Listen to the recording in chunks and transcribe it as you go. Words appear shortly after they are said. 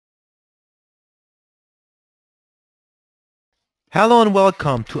Hello and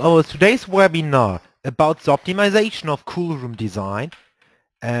welcome to our today's webinar about the optimization of cool room design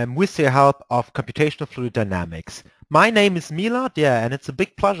with the help of computational fluid dynamics. My name is Milad, and it's a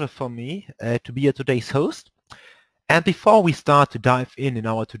big pleasure for me to be today's host. And before we start to dive in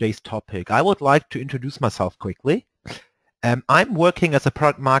our today's topic, I would like to introduce myself quickly. I'm working as a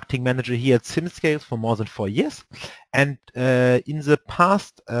product marketing manager here at SimScale for more than 4 years, and in the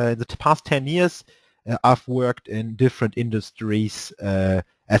past 10 years, I've worked in different industries as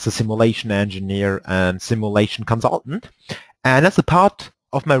a simulation engineer and simulation consultant. And as a part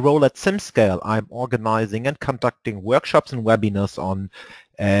of my role at SimScale, I'm organizing and conducting workshops and webinars on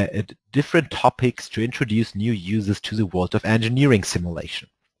different topics to introduce new users to the world of engineering simulation.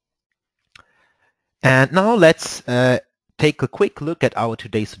 And now let's take a quick look at our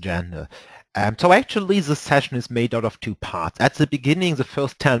today's agenda. So actually this session is made out of 2 parts. At the beginning, the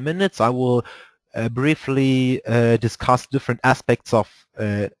first 10 minutes, I will briefly discuss different aspects of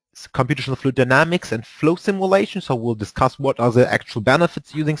computational fluid dynamics and flow simulation. So we'll discuss what are the actual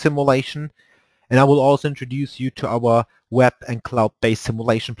benefits using simulation. And I will also introduce you to our web and cloud-based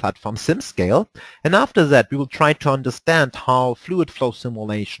simulation platform SimScale. And after that, we will try to understand how fluid flow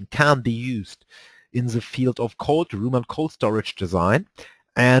simulation can be used in the field of cold room and cold storage design.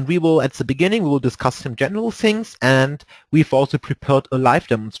 And we will, at the beginning, we will discuss some general things, and we've also prepared a live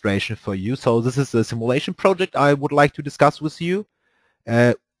demonstration for you. So this is a simulation project I would like to discuss with you,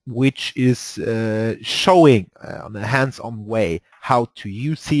 which is showing on a hands-on way how to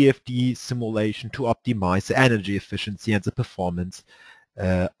use CFD simulation to optimize the energy efficiency and the performance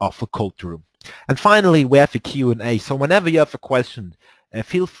of a cold room. And finally, we have a Q&A. So whenever you have a question,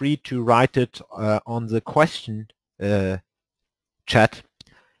 feel free to write it on the question chat,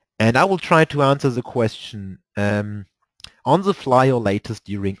 and I will try to answer the question on the fly or latest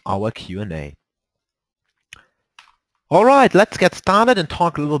during our Q&A. All right, let's get started and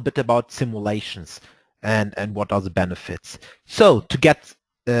talk a little bit about simulations and what are the benefits. So to get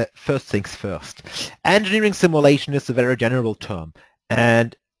first things first, engineering simulation is a very general term,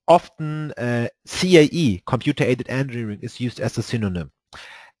 and often CAE, computer-aided engineering, is used as a synonym.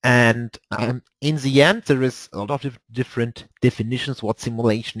 And in the end, there is a lot of different definitions what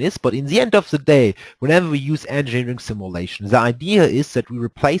simulation is, but in the end of the day, whenever we use engineering simulation, the idea is that we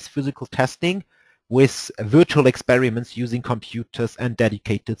replace physical testing with virtual experiments using computers and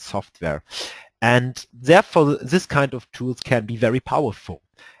dedicated software. And therefore, this kind of tools can be very powerful.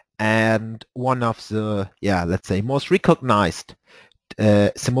 And one of the, let's say, most recognized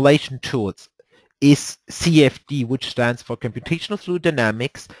simulation tools is CFD, which stands for computational fluid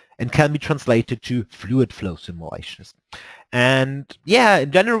dynamics and can be translated to fluid flow simulations. And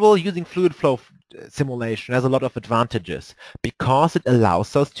in general, using fluid flow simulation has a lot of advantages because it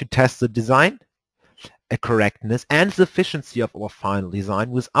allows us to test the design correctness and the efficiency of our final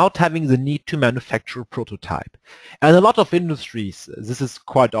design without having the need to manufacture a prototype. And a lot of industries, this is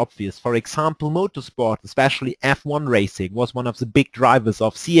quite obvious. For example, motorsport, especially F1 racing, was one of the big drivers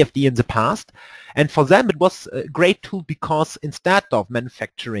of CFD in the past. And for them, it was a great tool because instead of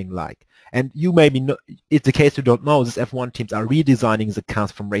manufacturing and you maybe know, it's the case you don't know, these F1 teams are redesigning the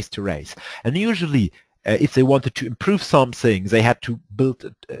cars from race to race. And usually, if they wanted to improve something, they had to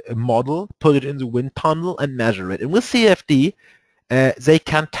build a model, put it in the wind tunnel, and measure it. And with CFD, they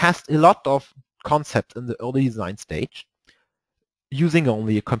can test a lot of concepts in the early design stage using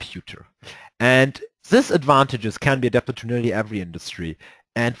only a computer. And these advantages can be adapted to nearly every industry.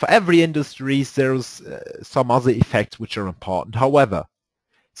 And for every industry, there's some other effects which are important. However,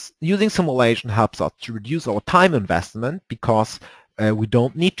 using simulation helps us to reduce our time investment because we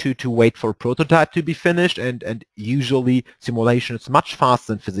don't need to wait for a prototype to be finished, and usually simulation is much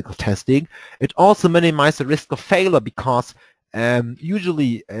faster than physical testing. It also minimizes the risk of failure because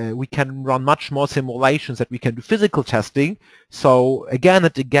usually we can run much more simulations that we can do physical testing. So again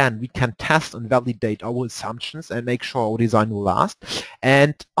and again, we can test and validate our assumptions and make sure our design will last.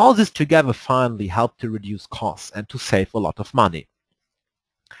 And all this together finally help to reduce costs and to save a lot of money.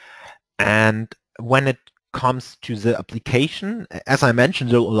 And when it comes to the application, as I mentioned,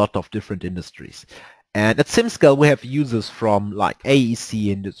 there are a lot of different industries. And at SimScale, we have users from AEC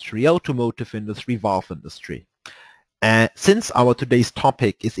industry, automotive industry, valve industry. Since our today's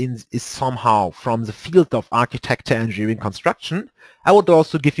topic is somehow from the field of architecture, engineering, construction, I would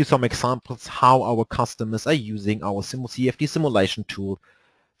also give you some examples how our customers are using our CFD simulation tool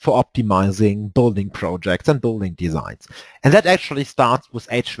for optimizing building projects and building designs. And that actually starts with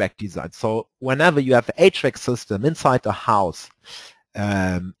HVAC design. So whenever you have an HVAC system inside a house,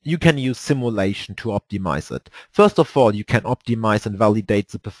 you can use simulation to optimize it. First of all, you can optimize and validate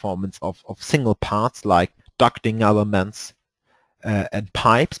the performance of single parts like ducting elements, and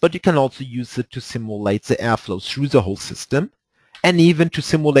pipes, but you can also use it to simulate the airflow through the whole system, and even to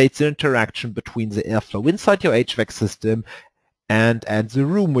simulate the interaction between the airflow inside your HVAC system and the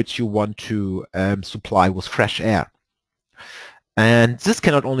room which you want to supply with fresh air. And this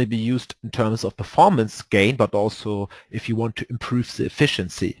can not only be used in terms of performance gain, but also if you want to improve the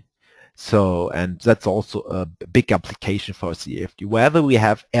efficiency. So, and that's also a big application for CFD. Wherever we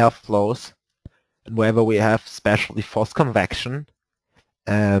have airflows and wherever we have specially forced convection,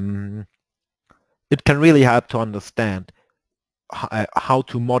 it can really help to understand how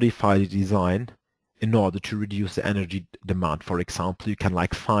to modify the design in order to reduce the energy demand. For example, you can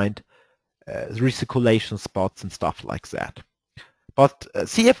find recirculation spots and stuff like that. But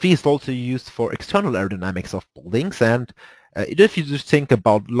CFD is also used for external aerodynamics of buildings, and if you just think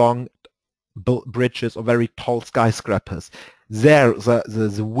about long bridges or very tall skyscrapers, there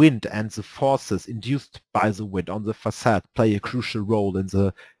the wind and the forces induced by the wind on the facade play a crucial role in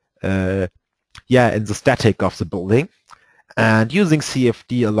the in the static of the building. And using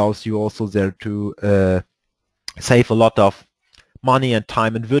CFD allows you also there to save a lot of money and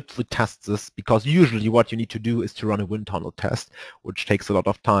time and virtually test this, because usually what you need to do is to run a wind tunnel test, which takes a lot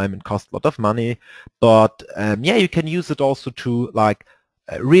of time and costs a lot of money. But you can use it also to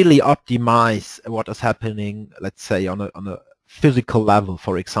really optimize what is happening, let's say on a physical level.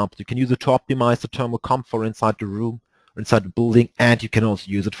 For example, you can use it to optimize the thermal comfort inside the room, inside the building, and you can also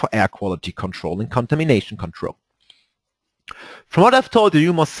use it for air quality control and contamination control. From what I've told you,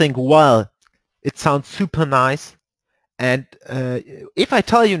 you must think, well, it sounds super nice. And if I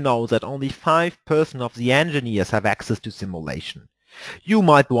tell you now that only 5% of the engineers have access to simulation, you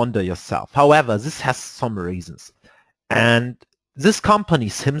might wonder yourself. However, this has some reasons. And this company,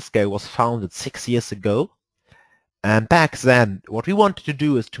 SimScale, was founded 6 years ago. And back then, what we wanted to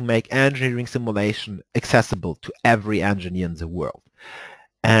do is to make engineering simulation accessible to every engineer in the world.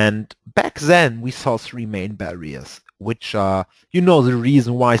 And back then, we saw 3 main barriers, which are, the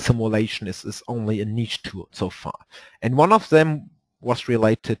reason why simulation is only a niche tool so far. And one of them was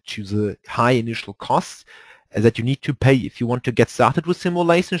related to the high initial costs that you need to pay if you want to get started with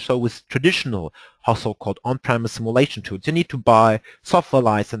simulation. So with traditional, so-called on-premise simulation tools, you need to buy software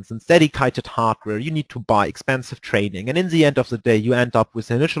license and dedicated hardware. You need to buy expensive training. And in the end of the day, you end up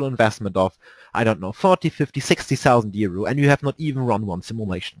with an initial investment of, I don't know, 40, 50, 60,000 euro, and you have not even run one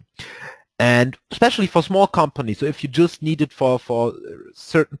simulation. And especially for small companies, so if you just need it for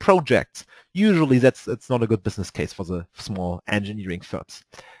certain projects, usually that's not a good business case for the small engineering firms.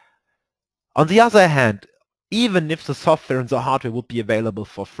 On the other hand, even if the software and the hardware would be available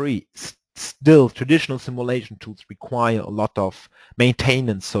for free, still traditional simulation tools require a lot of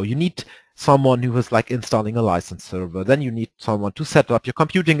maintenance. So you need someone who is installing a license server. Then you need someone to set up your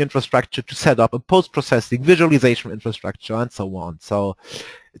computing infrastructure, to set up a post-processing visualization infrastructure, and so on. So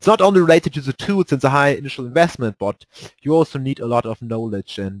it's not only related to the tools and the high initial investment, but you also need a lot of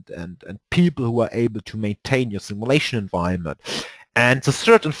knowledge and people who are able to maintain your simulation environment. And the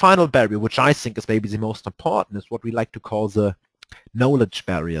third and final barrier, which I think is maybe the most important, is what we like to call the knowledge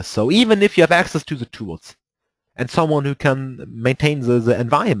barrier. So even if you have access to the tools and someone who can maintain the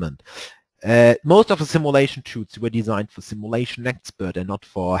environment, most of the simulation tools were designed for simulation experts and not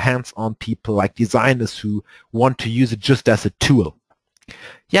for hands-on people like designers who want to use it just as a tool.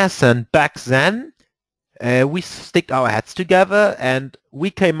 Yes, and back then we stick our heads together and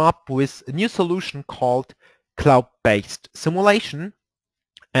we came up with a new solution called cloud-based simulation.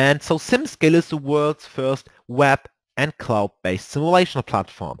 And so SimScale is the world's first web and cloud-based simulation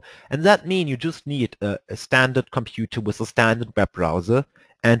platform. And that means you just need a standard computer with a standard web browser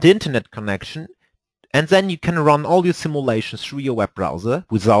and internet connection, and then you can run all your simulations through your web browser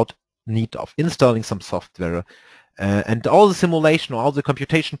without need of installing some software. And all the simulation or all the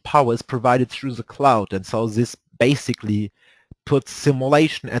computation power is provided through the cloud, and so this basically puts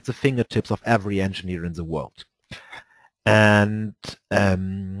simulation at the fingertips of every engineer in the world. And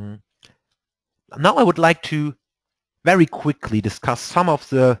now I would like to very quickly discuss some of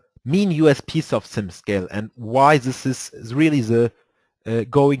the main USPs of SimScale and why this is really the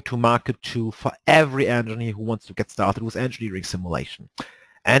going to market tool for every engineer who wants to get started with engineering simulation.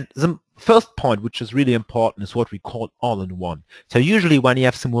 And the first point, which is really important, is what we call all-in-one. So usually when you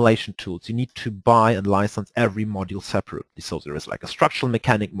have simulation tools, you need to buy and license every module separately. So there is a structural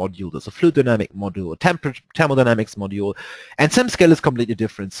mechanic module, there's a fluid dynamic module, a thermodynamics module, and SimScale is completely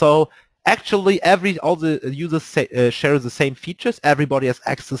different. So actually all the users share the same features. Everybody has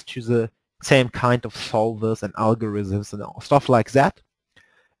access to the same kind of solvers and algorithms and stuff like that.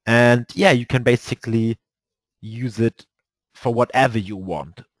 And yeah, you can basically use it for whatever you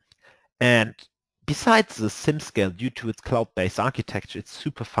want. And besides the SimScale, due to its cloud-based architecture, it's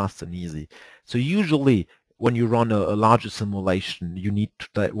super fast and easy. So usually when you run a larger simulation, you need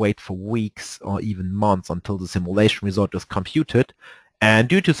to wait for weeks or even months until the simulation result is computed. And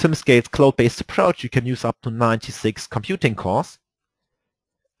due to SimScale's cloud-based approach, you can use up to 96 computing cores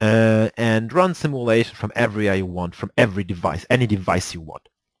and run simulation from everywhere you want, from every device, any device you want.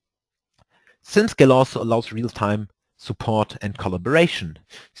 SimScale also allows real-time support and collaboration.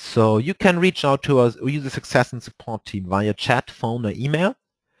 So you can reach out to us user success and support team via chat, phone, or email.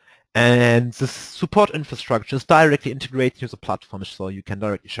 And the support infrastructure is directly integrated into the platform, so you can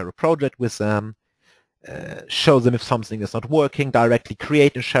directly share a project with them, show them if something is not working, directly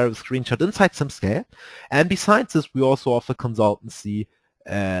create and share a screenshot inside SimScale. And besides this, we also offer consultancy,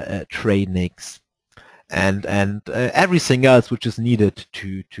 trainings, and everything else which is needed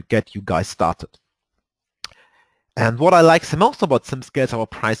to get you guys started. And what I like the most about SimScale is our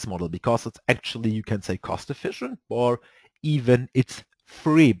price model, because it's actually, you can say, cost efficient, or even it's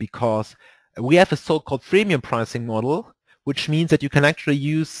free, because we have a so-called freemium pricing model, which means that you can actually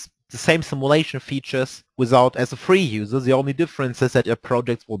use the same simulation features without as a free user. The only difference is that your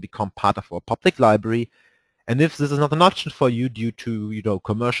projects will become part of our public library. And if this is not an option for you due to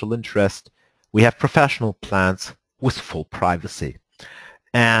commercial interest, we have professional plans with full privacy.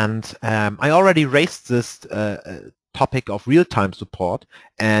 And I already raised this topic of real-time support,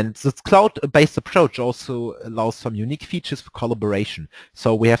 and this cloud-based approach also allows some unique features for collaboration.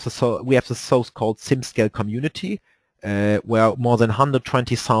 So we have the so-called SimScale community, where more than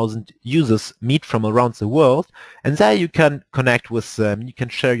 120,000 users meet from around the world, and there you can connect with them, you can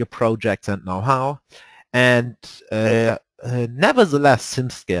share your projects and know-how. And nevertheless,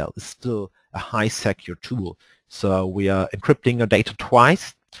 SimScale is still a high secure tool. So we are encrypting your data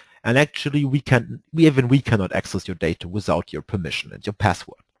twice, and actually we cannot access your data without your permission and your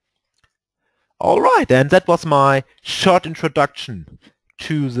password. All right, and that was my short introduction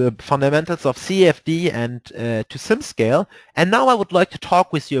to the fundamentals of CFD and to SimScale. And now I would like to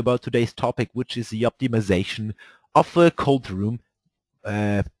talk with you about today's topic, which is the optimization of a cold room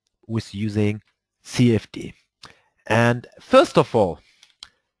with using CFD. And first of all,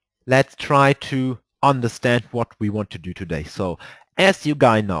 let's try to understand what we want to do today. So as you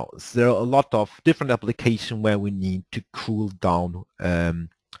guys know, there are a lot of different applications where we need to cool down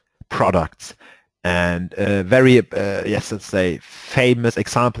products. And yes, let's say famous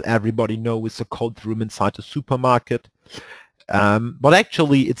example everybody knows is the cold room inside a supermarket. But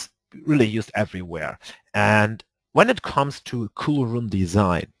actually it's really used everywhere. And when it comes to cool room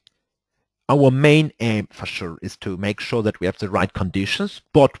design, our main aim for sure is to make sure that we have the right conditions,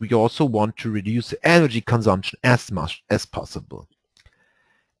 but we also want to reduce the energy consumption as much as possible.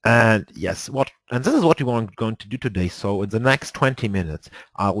 And yes, this is what we are going to do today. So in the next 20 minutes,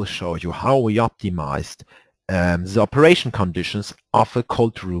 I will show you how we optimized the operation conditions of a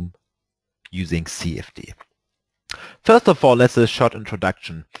cold room using CFD. First of all, let's do a short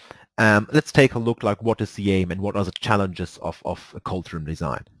introduction. Let's take a look like what is the aim and what are the challenges of a cold room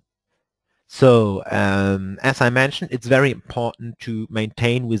design. So as I mentioned, it's very important to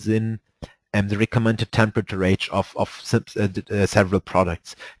maintain within the recommended temperature range of several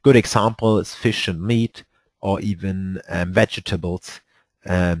products. Good example is fish and meat, or even vegetables.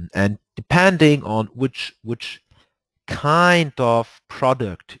 And depending on which kind of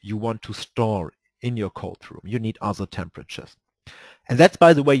product you want to store in your cold room, you need other temperatures. And that's,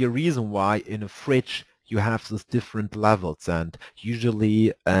 by the way, a reason why in a fridge you have these different levels. And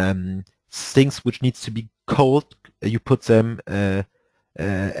usually things which needs to be cold, you put them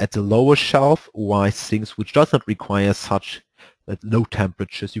at the lower shelf, while things which does not require such low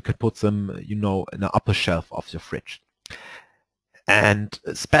temperatures, you can put them, in the upper shelf of your fridge. And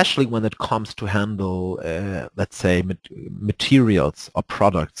especially when it comes to handle, let's say, materials or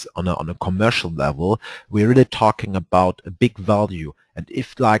products on a commercial level, we're really talking about a big value. And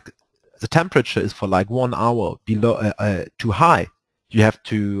if like the temperature is for like 1 hour below too high, you have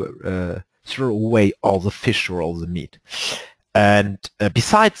to throw away all the fish or all the meat. And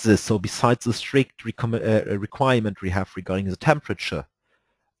besides this, so besides the strict requirement we have regarding the temperature,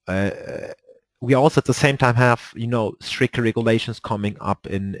 we also at the same time have, stricter regulations coming up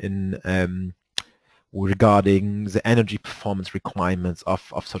in regarding the energy performance requirements of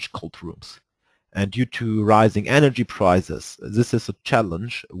such cold rooms. And due to rising energy prices, this is a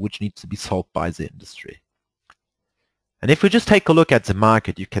challenge which needs to be solved by the industry. And if we just take a look at the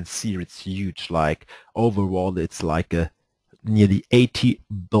market, you can see it's huge. Like overall, it's like a nearly $80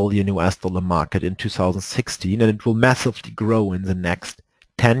 billion US market in 2016, and it will massively grow in the next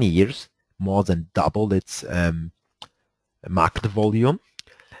 10 years, more than double its market volume.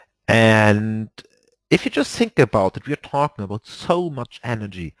 And if you just think about it, we're talking about so much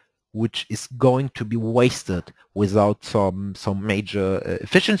energy which is going to be wasted without some major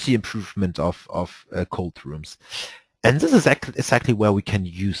efficiency improvement of cold rooms. And this is exactly where we can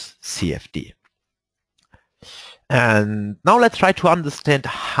use CFD. And now let's try to understand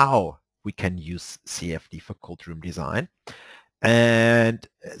how we can use CFD for cold room design. And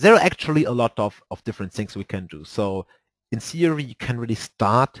there are actually a lot of different things we can do. So in theory, you can really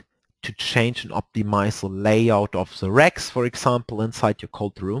start to change and optimize the layout of the racks, for example, inside your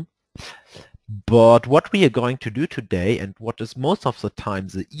cold room. But what we are going to do today, and what is most of the time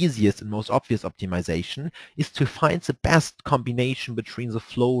the easiest and most obvious optimization, is to find the best combination between the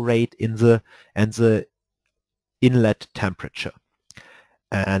flow rate and the inlet temperature.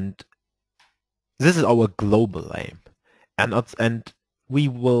 And this is our global aim. And we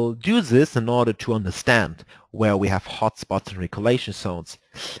will do this in order to understand where we have hotspots and regulation zones,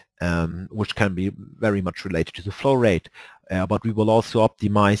 which can be very much related to the flow rate. But we will also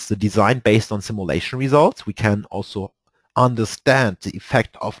optimize the design based on simulation results. We can also understand the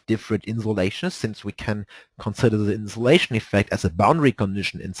effect of different insulations, since we can consider the insulation effect as a boundary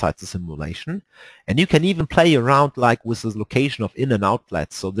condition inside the simulation. And you can even play around like with the location of in and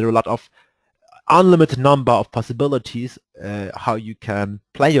outlets. So there are a lot of unlimited number of possibilities how you can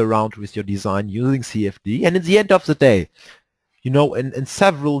play around with your design using CFD. And at the end of the day, you know, in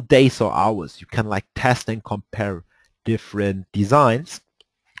several days or hours, you can like test and compare different designs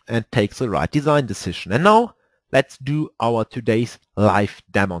and take the right design decision. And now let's do our today's live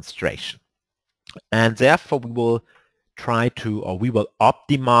demonstration. And therefore we will try to, or we will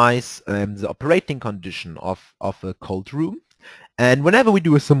optimize the operating condition of a cold room. And whenever we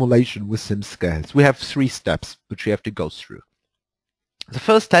do a simulation with SimScale, we have 3 steps which we have to go through. The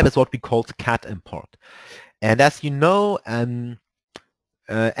first step is what we call the CAD import. And as you know,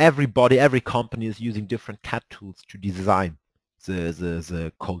 every company is using different CAD tools to design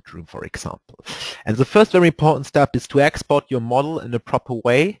the cold room, for example. And the first very important step is to export your model in a proper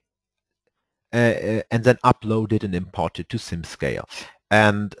way and then upload it and import it to SimScale.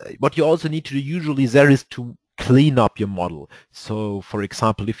 And what you also need to do usually there is to clean up your model. So for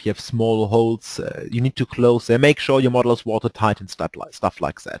example, if you have small holes, you need to close them, make sure your model is watertight and stuff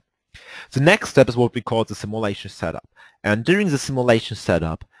like that. The next step is what we call the simulation setup. And during the simulation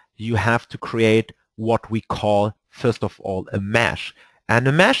setup, you have to create what we call, first of all, a mesh. And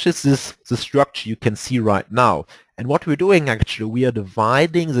a mesh is the structure you can see right now. And what we're doing actually, we are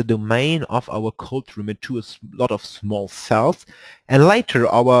dividing the domain of our cold room into a lot of small cells. And later,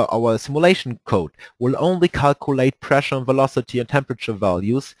 our simulation code will only calculate pressure and velocity and temperature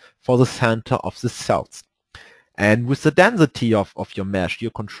values for the center of the cells. And with the density of your mesh, you're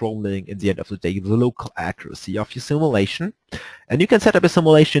controlling, in the end of the day, the local accuracy of your simulation. And you can set up a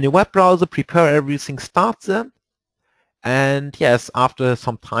simulation in your web browser, prepare everything, start them. And yes, after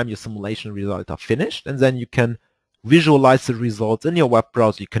some time, your simulation results are finished. And then you can visualize the results in your web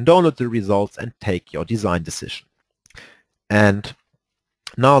browser. You can download the results and take your design decision. And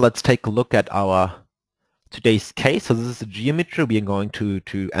now let's take a look at our today's case. So this is the geometry we are going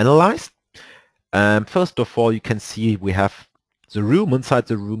to analyze. First of all, you can see we have the room. Inside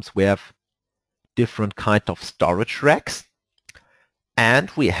the rooms, we have different kind of storage racks.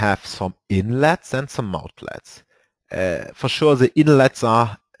 And we have some inlets and some outlets. For sure, the inlets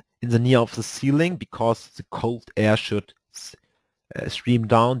are in the near of the ceiling because the cold air should stream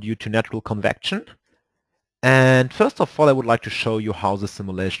down due to natural convection. And first of all, I would like to show you how the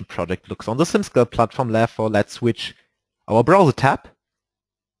simulation project looks on the SimScale platform. Therefore, let's switch our browser tab.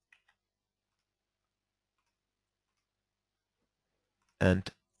 And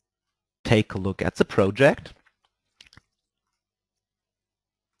take a look at the project.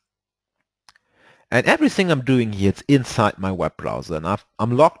 And everything I'm doing here is inside my web browser. And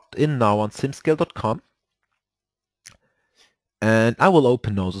I'm logged in now on simscale.com. And I will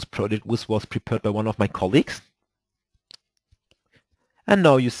open now this project, which was prepared by one of my colleagues. And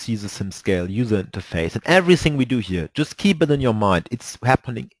now you see the SimScale user interface. And everything we do here, just keep it in your mind. It's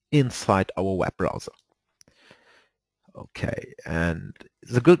happening inside our web browser. Okay, and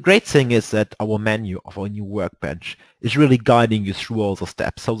the great thing is that our menu of our new workbench is really guiding you through all the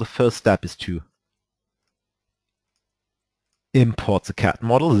steps. So the first step is to import the CAD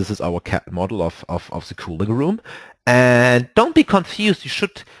model. This is our CAD model of the cooling room. And don't be confused. You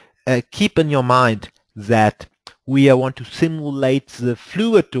should keep in your mind that we want to simulate the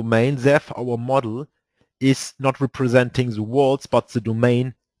fluid domain. Therefore, our model is not representing the walls, but the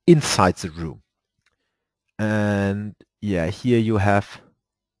domain inside the room. And yeah, here you have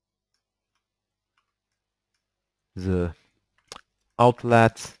the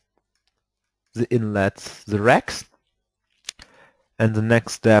outlets the inlets, the racks. And the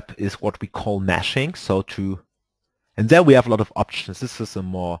next step is what we call meshing. And there we have a lot of options. This is a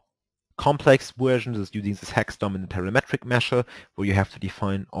more complex version. This is using this hex dominant parametric mesher, where you have to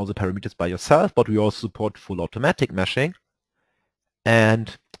define all the parameters by yourself, but we also support full automatic meshing.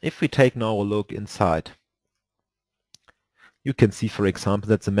 And if we take now a look inside, you can see, for example,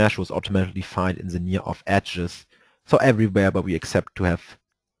 that the mesh was automatically defined in the near of edges. So everywhere where we accept to have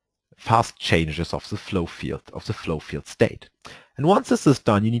fast changes of the flow field state. And once this is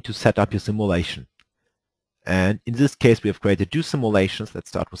done, you need to set up your simulation. And in this case, we have created 2 simulations. Let's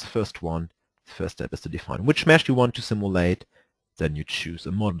start with the first one. The first step is to define which mesh you want to simulate. Then you choose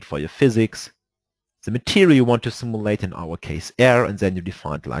a model for your physics, the material you want to simulate, in our case air, and then you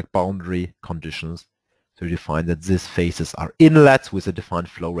define like boundary conditions. So you define that these phases are inlets with a defined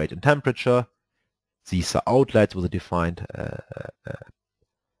flow rate and temperature. These are outlets with a defined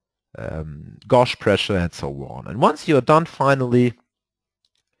gauge pressure, and so on. And once you're done, finally,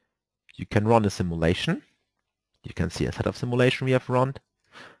 you can run a simulation. You can see a set of simulation we have run.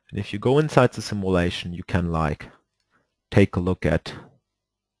 And if you go inside the simulation, you can take a look at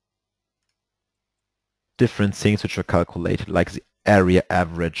different things which are calculated, like the area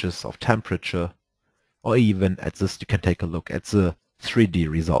averages of temperature, or even at this, you can take a look at the 3D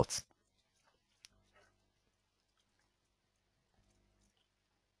results.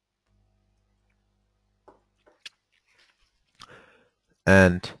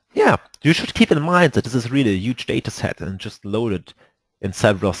 And yeah, you should keep in mind that this is really a huge data set and just loaded in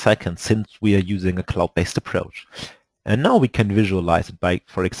several seconds, since we are using a cloud-based approach. And now we can visualize it by,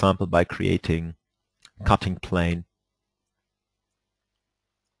 for example, by creating cutting plane.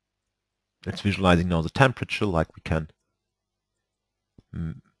 It's visualizing now the temperature, like we can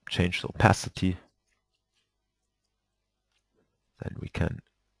change the opacity. Then we can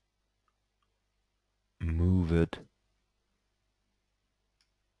move it.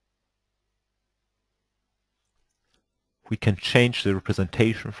 We can change the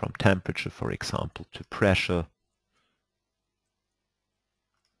representation from temperature, for example, to pressure,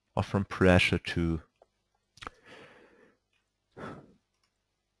 or from pressure to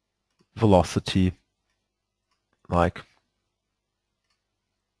velocity, like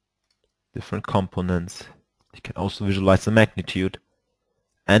different components. You can also visualize the magnitude,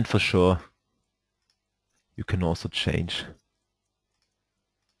 and for sure you can also change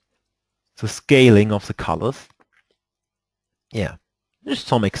the scaling of the colors. Yeah, just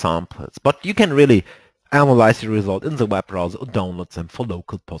some examples, but you can really analyze the result in the web browser or download them for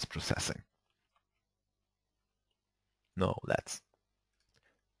local post-processing. No, let's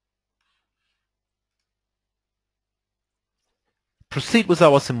proceed with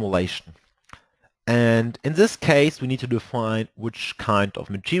our simulation. And in this case, we need to define which kind of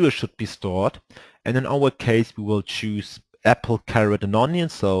material should be stored. And in our case, we will choose apple, carrot, and onion,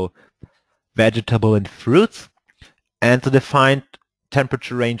 so vegetable and fruits. And the defined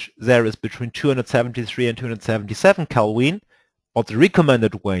temperature range there is between 273 and 277 Kelvin, but the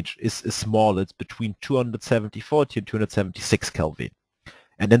recommended range is small. It's between 274 and 276 Kelvin.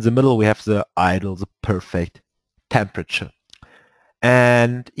 And in the middle we have the ideal, the perfect temperature.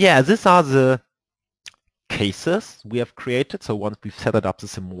 And yeah, these are the cases we have created. So once we've set it up the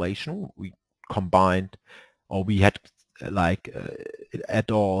simulation, we combined, or we had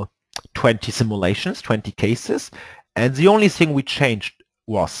at all 20 simulations, 20 cases. And the only thing we changed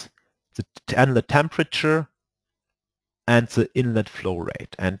was the inlet temperature and the inlet flow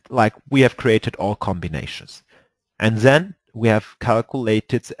rate. And we have created all combinations. And then we have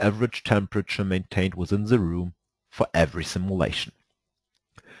calculated the average temperature maintained within the room for every simulation.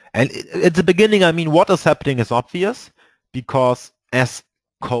 And at the beginning, I mean, what is happening is obvious, because as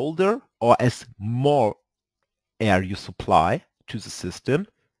colder or as more air you supply to the system,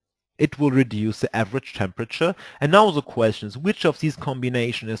 it will reduce the average temperature. And now the question is, which of these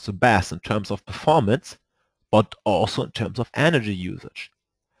combinations is the best in terms of performance, but also in terms of energy usage?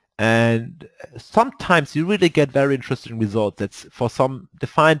 And sometimes you really get very interesting results that for some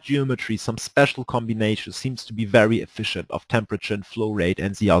defined geometry, some special combination seems to be very efficient of temperature and flow rate,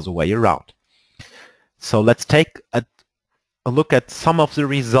 and the other way around. So let's take a look at some of the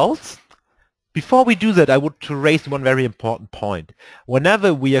results. Before we do that, I would to raise one very important point.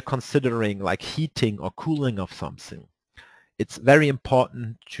 Whenever we are considering heating or cooling of something, it's very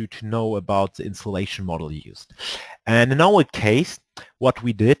important to know about the insulation model used. And in our case, what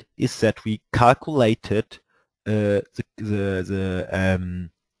we did is that we calculated the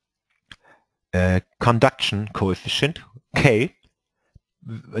conduction coefficient, K.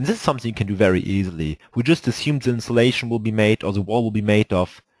 And this is something you can do very easily. We just assume the insulation will be made, or the wall will be made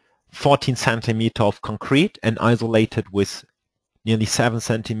of 14 centimeter of concrete and isolated with nearly 7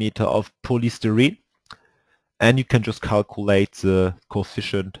 centimeter of polystyrene. And you can just calculate the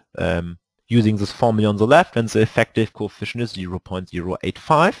coefficient using this formula on the left, and the effective coefficient is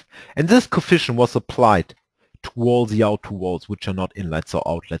 0.085. And this coefficient was applied towards the outer walls, which are not inlets or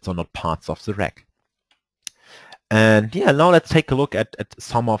outlets, or not parts of the rack. And yeah, now let's take a look at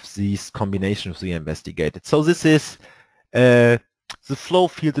some of these combinations we investigated. So this is the flow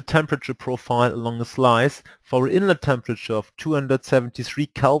field, the temperature profile along the slice for an inlet temperature of 273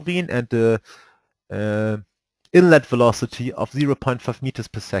 Kelvin and the inlet velocity of 0.5 meters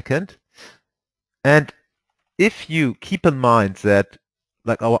per second. And if you keep in mind that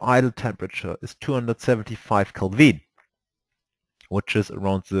like our idle temperature is 275 Kelvin, which is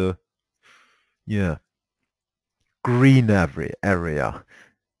around the green area,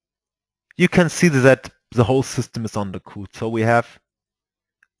 you can see that the whole system is undercooled. So we have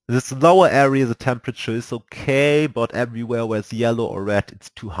this lower area, the temperature is okay, but everywhere where it's yellow or red, it's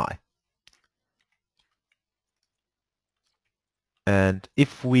too high. And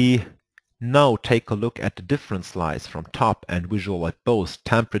if we now take a look at the different slides from top and visualize both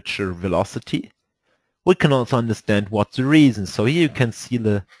temperature, velocity, we can also understand what's the reason. So here you can see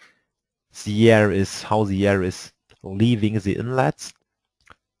how the air is leaving the inlets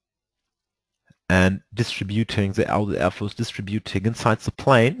and distributing, the airflow is distributing inside the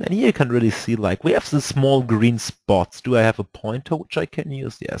plane. And here you can really see, like, we have the small green spots. Do I have a pointer which I can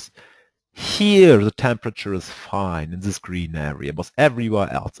use? Yes. Here the temperature is fine in this green area, but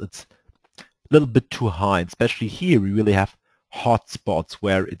everywhere else it's a little bit too high. Especially here we really have hot spots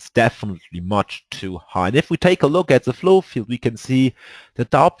where it's definitely much too high. And if we take a look at the flow field, we can see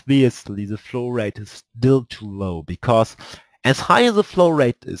that obviously the flow rate is still too low, because as high as the flow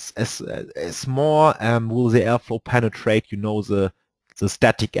rate is, as more will the airflow penetrate, the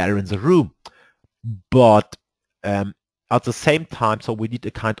static air in the room. But at the same time, so we need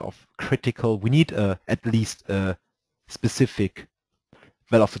a kind of critical, we need at least a specific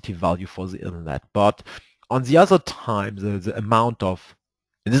velocity value for the inlet. But on the other time, the amount of,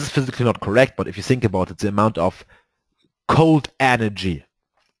 and this is physically not correct, but if you think about it, the amount of cold energy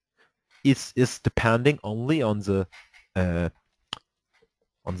is depending only on the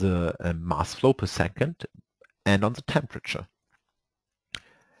mass flow per second and on the temperature.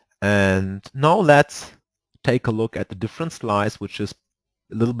 And now let's take a look at the different slice, which is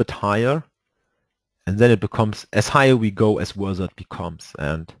a little bit higher, and then it becomes, as higher we go, as worse it becomes.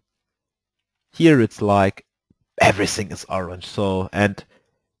 And here it's like everything is orange. So, and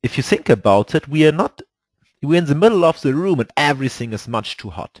if you think about it, we're in the middle of the room and everything is much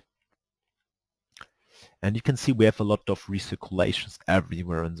too hot. And you can see we have a lot of recirculations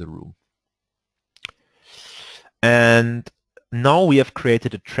everywhere in the room. And now we have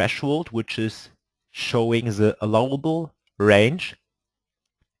created a threshold which is showing the allowable range.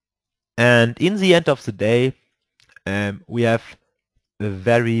 And in the end of the day, we have a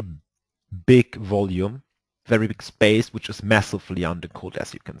very big volume, very big space, which is massively undercooled,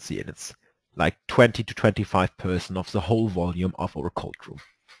 as you can see. And it's like 20 to 25% of the whole volume of our cold room.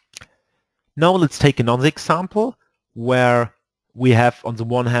 Now let's take another example where we have on the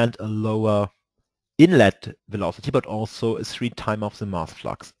one hand a lower inlet velocity, but also a 3 times of the mass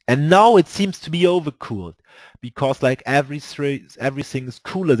flux. And now it seems to be overcooled, because like everything is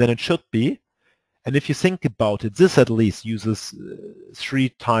cooler than it should be. And if you think about it, this at least uses 3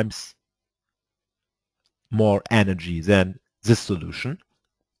 times more energy than this solution.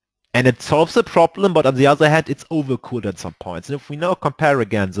 And it solves the problem, but on the other hand, it's overcooled at some points. And if we now compare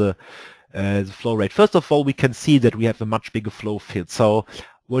again the flow rate, first of all, we can see that we have a much bigger flow field. So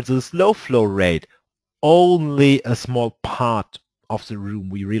with this low flow rate, only a small part of the room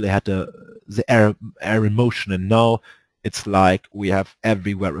we really had the air in motion, and now it's like we have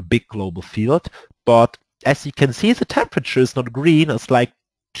everywhere a big global field. But as you can see, the temperature is not green, it's like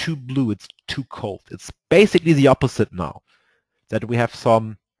too blue, it's too cold. It's basically the opposite now, that we have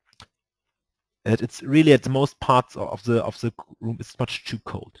it's really at the most parts of the room it's much too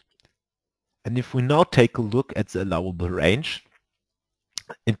cold. And if we now take a look at the allowable range,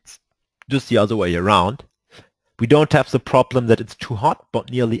 it's just the other way around. We don't have the problem that it's too hot,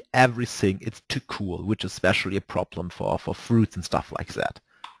 but nearly everything it's too cool, which is especially a problem for fruits and stuff like that.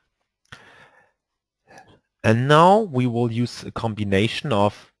 And now we will use a combination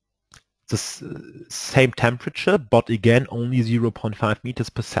of the same temperature, but again only 0.5 meters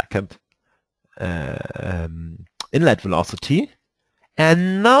per second inlet velocity.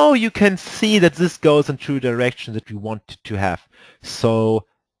 And now you can see that this goes in true direction that we want to have. So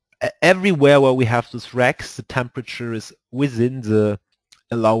everywhere where we have these racks, the temperature is within the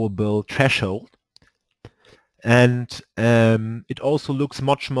allowable threshold, and it also looks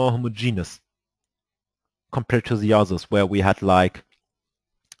much more homogeneous compared to the others, where we had like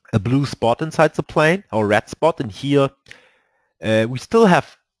a blue spot inside the plane or red spot, and here we still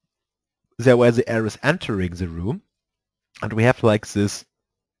have there where the air is entering the room, and we have like this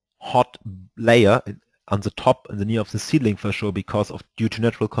hot layer on the top and the near of the ceiling for sure, because of due to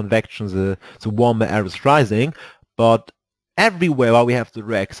natural convection the warmer air is rising, but everywhere where we have the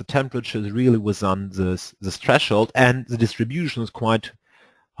racks the temperature is really within this threshold, and the distribution is quite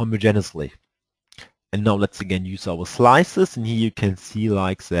homogeneously. And now let's again use our slices, and here you can see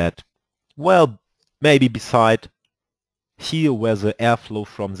like that, well, maybe beside here where the airflow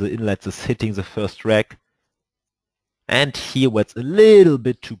from the inlets is hitting the first rack, and here where it's a little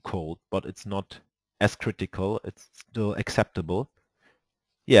bit too cold, but it's not as critical, it's still acceptable.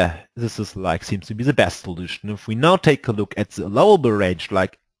 Yeah, this is like seems to be the best solution. If we now take a look at the allowable range,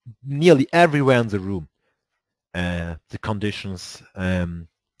 like nearly everywhere in the room, the conditions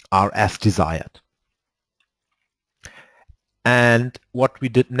are as desired. And what we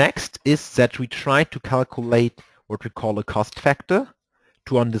did next is that we tried to calculate what we call a cost factor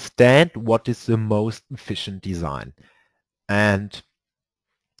to understand what is the most efficient design. And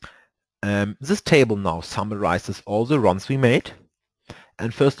this table now summarizes all the runs we made.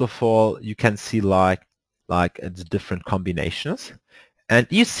 And first of all, you can see like the different combinations. And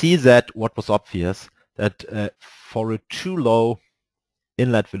you see that what was obvious, that for a too low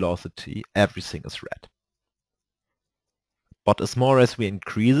inlet velocity, everything is red. But as more as we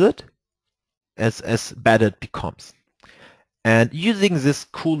increase it, as better it becomes. And using this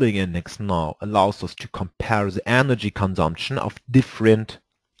cooling index now allows us to compare the energy consumption of different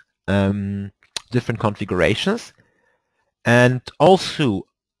configurations, and also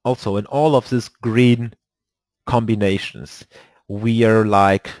in all of these green combinations we are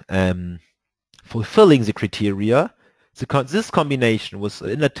like fulfilling the criteria. This combination was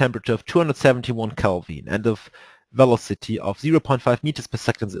in a temperature of 271 Kelvin and of velocity of 0.5 meters per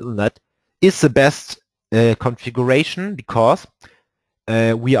second in the inlet is the best configuration, because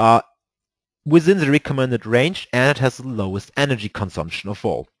we are within the recommended range and it has the lowest energy consumption of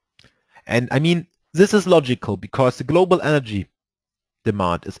all. And I mean, this is logical because the global energy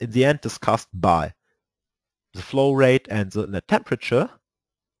demand is in the end discussed by the flow rate and the temperature,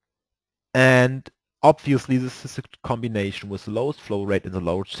 and obviously this is a combination with the lowest flow rate and the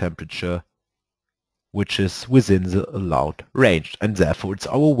lowest temperature, which is within the allowed range, and therefore it's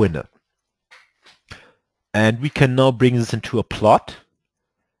our winner. And we can now bring this into a plot,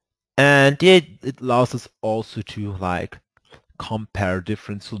 and it allows us also to like compare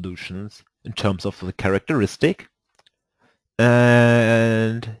different solutions in terms of the characteristic.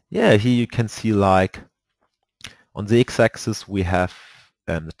 And yeah, here you can see like on the x-axis we have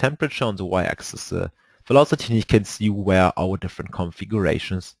the temperature, on the y-axis the velocity, and you can see where our different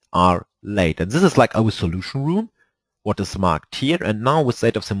configurations are laid. And this is like our solution room, what is marked here. And now with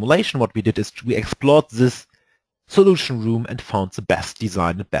state of simulation, what we did is we explored this solution room and found the best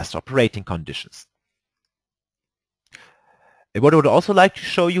design and best operating conditions. What I would also like to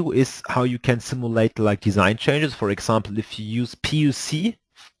show you is how you can simulate like design changes. For example, if you use PUC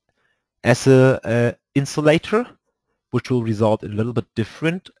as a insulator, which will result in a little bit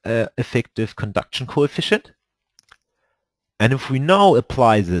different effective conduction coefficient. And if we now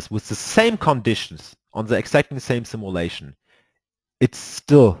apply this with the same conditions on the exactly same simulation, it's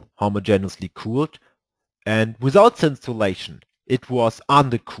still homogeneously cooled, and without the insulation it was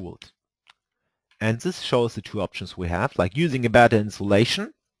undercooled. And this shows the two options we have, like using a better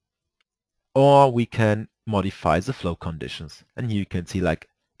insulation, or we can modify the flow conditions. And here you can see like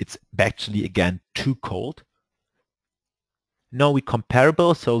it's actually again too cold. Now we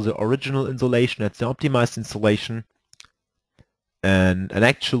comparable, so the original insulation and the optimized insulation. And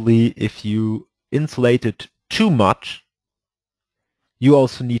actually if you insulate it too much, you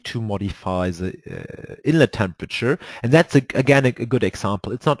also need to modify the inlet temperature. And that's again a good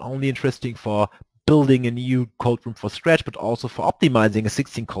example. It's not only interesting for building a new cold room for scratch, but also for optimizing a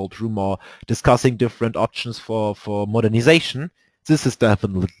 16 cold room or discussing different options for modernization. This is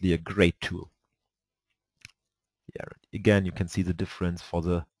definitely a great tool. Yeah, again, you can see the difference for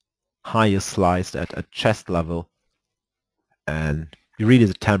the highest slice at chest level, and you really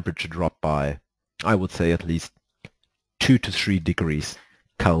the temperature drop by, I would say, at least 2 to 3 degrees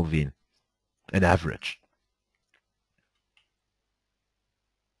Kelvin on average.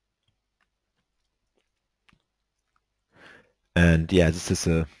 And yeah, this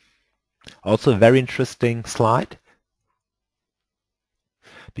is also a very interesting slide,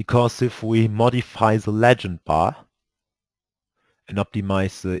 because if we modify the legend bar and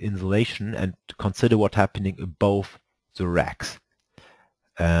optimize the insulation and consider what's happening above the racks.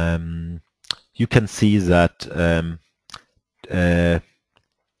 You can see that the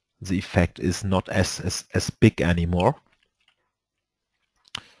effect is not as big anymore.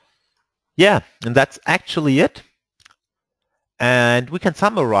 Yeah, and that's actually it. And we can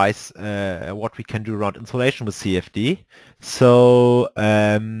summarize what we can do around insulation with CFD. So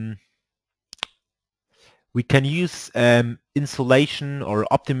we can use insulation or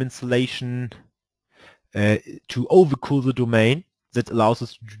optimum insulation to overcool the domain. That allows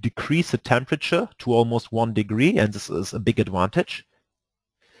us to decrease the temperature to almost 1 degree, and this is a big advantage.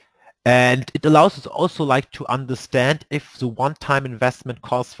 And it allows us also to understand if the one-time investment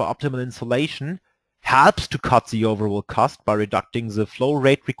cost for optimal insulation helps to cut the overall cost by reducing the flow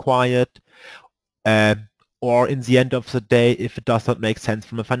rate required, or in the end of the day, if it does not make sense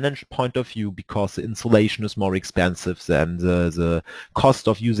from a financial point of view because the insulation is more expensive than the cost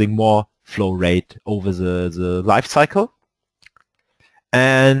of using more flow rate over the life cycle.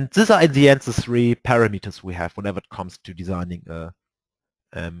 And these are in the end the 3 parameters we have whenever it comes to designing a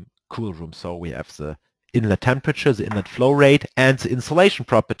cool room. So we have the inlet temperature, the inlet flow rate, and the insulation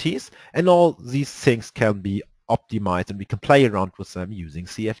properties, and all these things can be optimized and we can play around with them using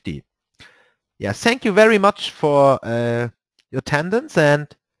CFD. Yeah, thank you very much for your attendance, and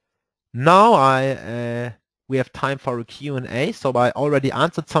now we have time for a Q&A. So I already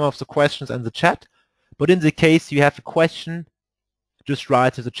answered some of the questions in the chat, but in the case you have a question, just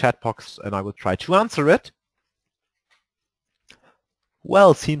write to the chat box and I will try to answer it.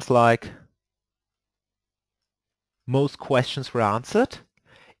 Well, seems like most questions were answered.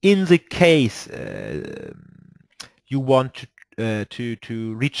 In the case you want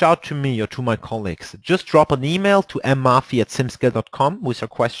to reach out to me or to my colleagues, just drop an email to mmurphy@simscale.com with your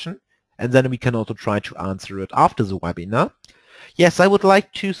question, and then we can also try to answer it after the webinar. Yes, I would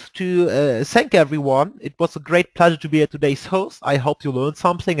like to thank everyone. It was a great pleasure to be today's host. I hope you learned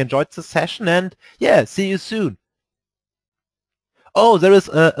something, enjoyed the session, and yeah, see you soon. Oh, there is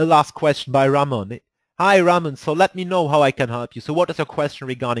a last question by Ramon. Hi, Ramon. So let me know how I can help you. So what is your question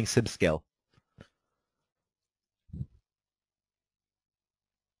regarding SimScale?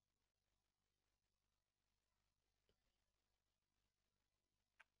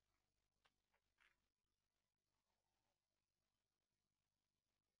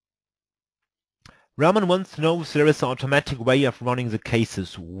 Raman wants to know if there is an automatic way of running the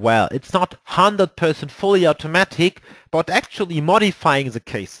cases. Well, it's not 100% fully automatic, but actually modifying the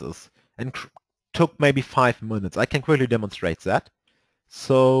cases and took maybe 5 minutes. I can quickly demonstrate that.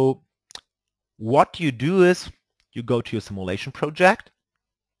 So what you do is you go to your simulation project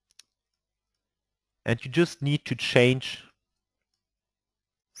and you just need to change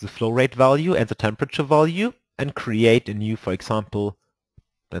the flow rate value and the temperature value and create a new, for example,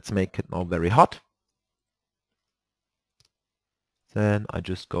 let's make it now very hot. Then I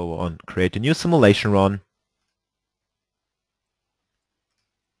just go on, create a new simulation run.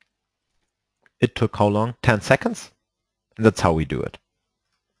 It took how long? 10 seconds. And that's how we do it.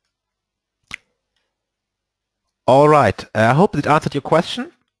 All right. I hope it answered your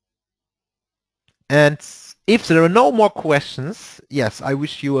question. And if there are no more questions, yes, I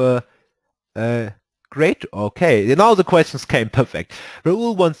wish you a great. Okay, now the questions came. Perfect.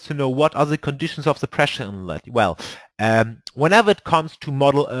 Raul wants to know what are the conditions of the pressure inlet. Well, whenever it comes to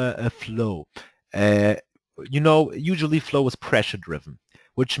model a flow, usually flow is pressure driven,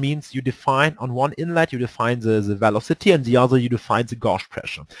 which means you define on one inlet, you define the velocity, and the other you define the gauge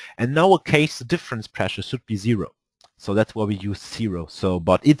pressure. And in our case, the difference pressure should be 0. So that's why we use 0. So,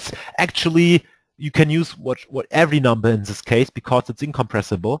 but it's actually, you can use what every number in this case because it's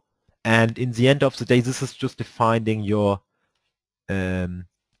incompressible. And in the end of the day, this is just defining your,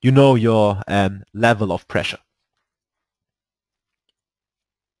 your level of pressure.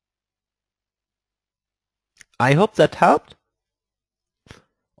 I hope that helped.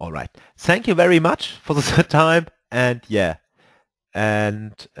 All right. Thank you very much for the time. And yeah.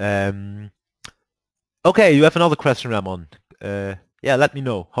 And okay, you have another question, Ramon. Yeah, let me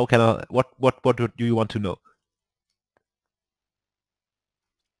know. How can I? What do you want to know?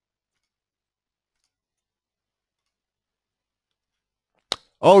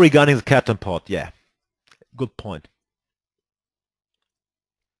 Oh, regarding the carton pot, yeah. Good point.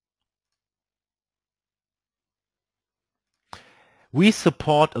 We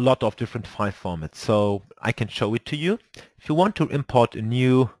support a lot of different file formats, so I can show it to you. If you want to import a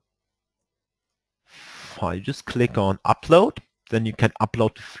new file, you just click on Upload. Then you can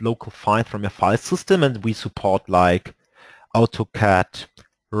upload the local file from your file system, and we support like AutoCAD,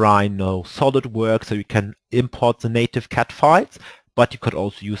 Rhino, SolidWorks, so you can import the native CAD files. but you could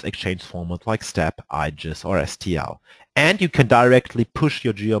also use exchange formats like STEP, IGES, or STL. And you can directly push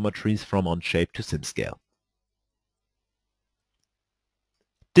your geometries from Onshape to SimScale.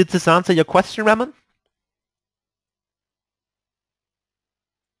 Did this answer your question, Raman?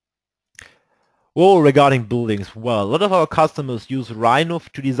 Well, regarding buildings, well, a lot of our customers use Rhino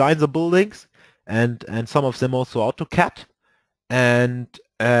to design the buildings, and some of them also AutoCAD. And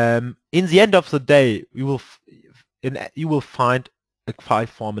in the end of the day, you will find a file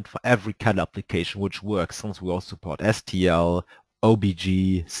format for every CAD application which works, since we also support STL,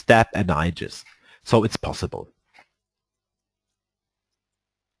 OBG, STEP, and IGES. So it's possible.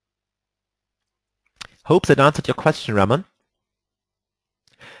 Hope that answered your question, Raman.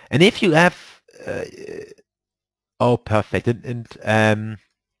 And if you have oh, perfect. And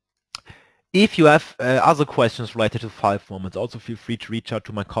if you have other questions related to file formats, also feel free to reach out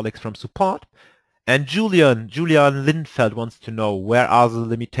to my colleagues from support. And Julian Lindfeld wants to know, where are the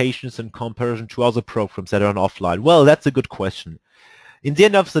limitations in comparison to other programs that are on offline? Well, that's a good question. In the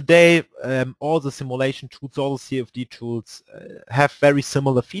end of the day, all the simulation tools, all the CFD tools have very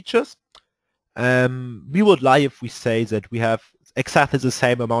similar features. We would lie if we say that we have exactly the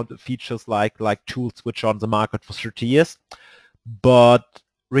same amount of features like tools which are on the market for 30 years. But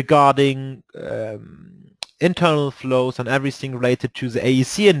regarding internal flows and everything related to the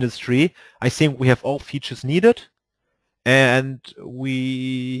AEC industry, I think we have all features needed, and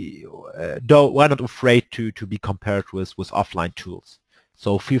we're not afraid to be compared with offline tools.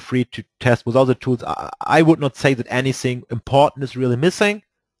 So feel free to test with other tools. I would not say that anything important is really missing,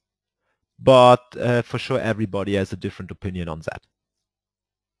 but for sure everybody has a different opinion on that.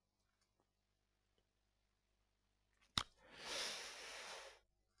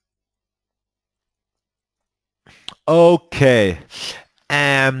 Okay.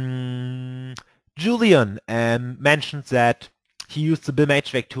 Julian mentioned that he used the BIM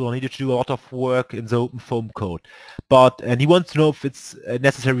HVAC tool and needed to do a lot of work in the open foam code. And he wants to know if it's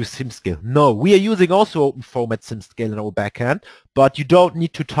necessary with SimScale. No, we are using also open foam at SimScale in our backend, but you don't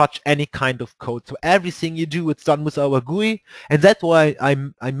need to touch any kind of code. So everything you do, it's done with our GUI. And that's why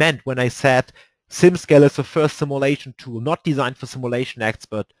I meant when I said SimScale is the first simulation tool, not designed for simulation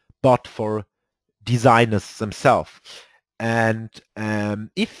experts, but for designers themselves. And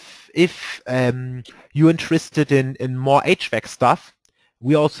if you're interested in more HVAC stuff,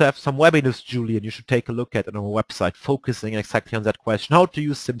 we also have some webinars, Julian, you should take a look at on our website, focusing exactly on that question, how to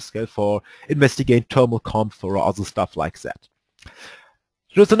use SimScale for investigating thermal comfort or other stuff like that.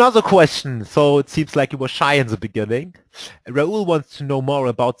 There's another question. So it seems like you were shy in the beginning. Raul wants to know more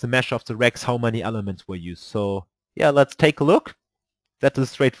about the mesh of the racks, how many elements were used. So yeah, let's take a look. That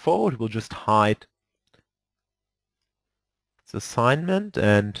is straightforward. We'll just hide the assignment,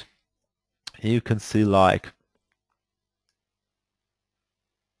 and here you can see like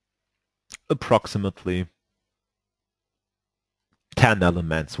approximately 10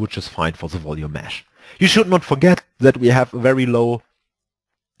 elements, which is fine for the volume mesh. You should not forget that we have a very low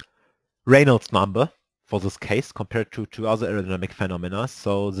Reynolds number for this case compared to other aerodynamic phenomena,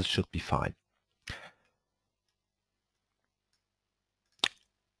 so this should be fine.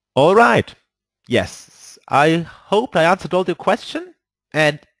 All right. Yes, I hope I answered all your questions.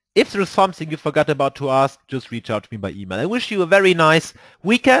 And if there is something you forgot about to ask, just reach out to me by email. I wish you a very nice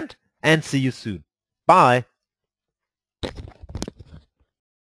weekend and see you soon. Bye.